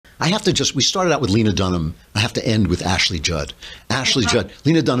I have to we started out with Lena Dunham. I have to end with Ashley Judd. Ashley Judd.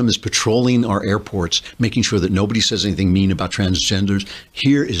 Lena Dunham is patrolling our airports, making sure that nobody says anything mean about transgenders.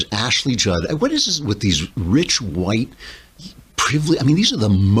 Here is Ashley Judd. What is this with these rich, white, privileged? I mean, these are the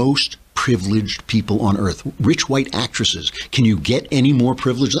most privileged people on earth. Rich white actresses. Can you get any more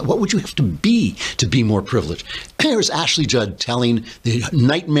privileged? What would you have to be more privileged? Here's Ashley Judd telling the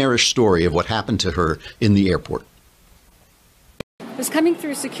nightmarish story of what happened to her in the airport. I was coming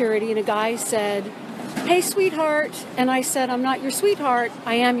through security and a guy said, "Hey, sweetheart." And I said, "I'm not your sweetheart.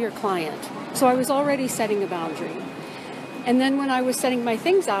 I am your client." So I was already setting a boundary. And then when I was setting my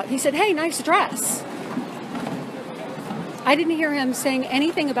things out, he said, "Hey, nice dress." I didn't hear him saying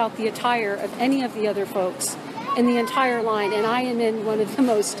anything about the attire of any of the other folks in the entire line. And I am in one of the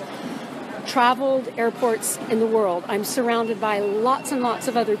most traveled airports in the world. I'm surrounded by lots and lots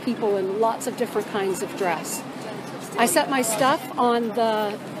of other people in lots of different kinds of dress. I set my stuff on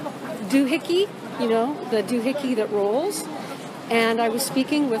the doohickey, the doohickey that rolls. And I was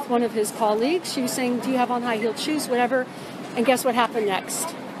speaking with one of his colleagues. She was saying, "Do you have on high-heeled shoes?" Whatever. And guess what happened next?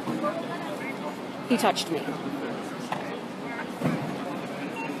 He touched me.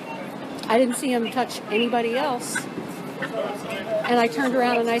 I didn't see him touch anybody else. And I turned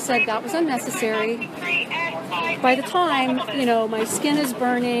around and I said, "That was unnecessary." By the time, my skin is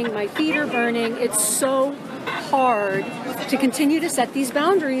burning, my feet are burning, it's so hard to continue to set these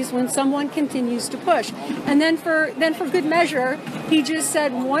boundaries when someone continues to push. And then for good measure, he just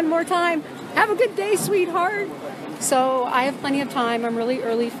said one more time, "Have a good day, sweetheart." So I have plenty of time. I'm really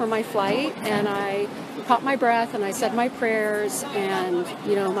early for my flight, and I caught my breath and I said my prayers, and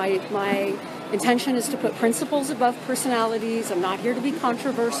my intention is to put principles above personalities. I'm not here to be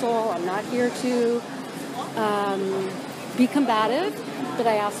controversial. I'm not here to be combative. But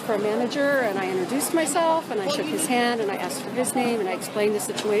I asked for a manager, and I introduced myself, and I shook his hand, and I asked for his name, and I explained the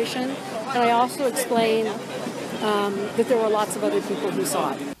situation. And I also explained that there were lots of other people who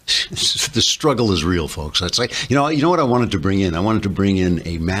saw it. The struggle is real, folks. That's like, you know what I wanted to bring in? I wanted to bring in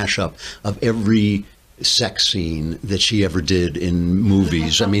a mashup of every sex scene that she ever did in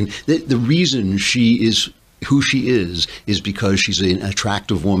movies. I mean, the reason she is who she is because she's an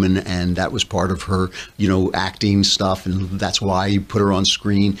attractive woman, and that was part of her, acting stuff, and that's why you put her on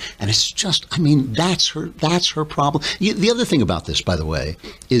screen. And it's just, I mean, that's her problem. The other thing about this, by the way,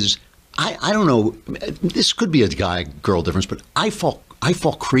 is I don't know, this could be a guy-girl difference, but I fall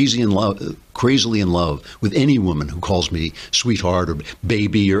crazily in love with any woman who calls me sweetheart or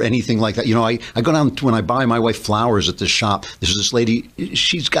baby or anything like that. I go down when I buy my wife flowers at this shop. There's this lady,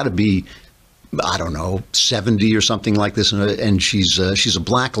 she's got to be, I don't know, 70 or something like this, and she's a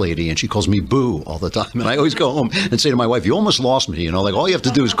black lady, and she calls me Boo all the time. And I always go home and say to my wife, "You almost lost me, like all you have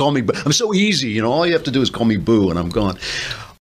to do is call me. I'm so easy, all you have to do is call me Boo, and I'm gone."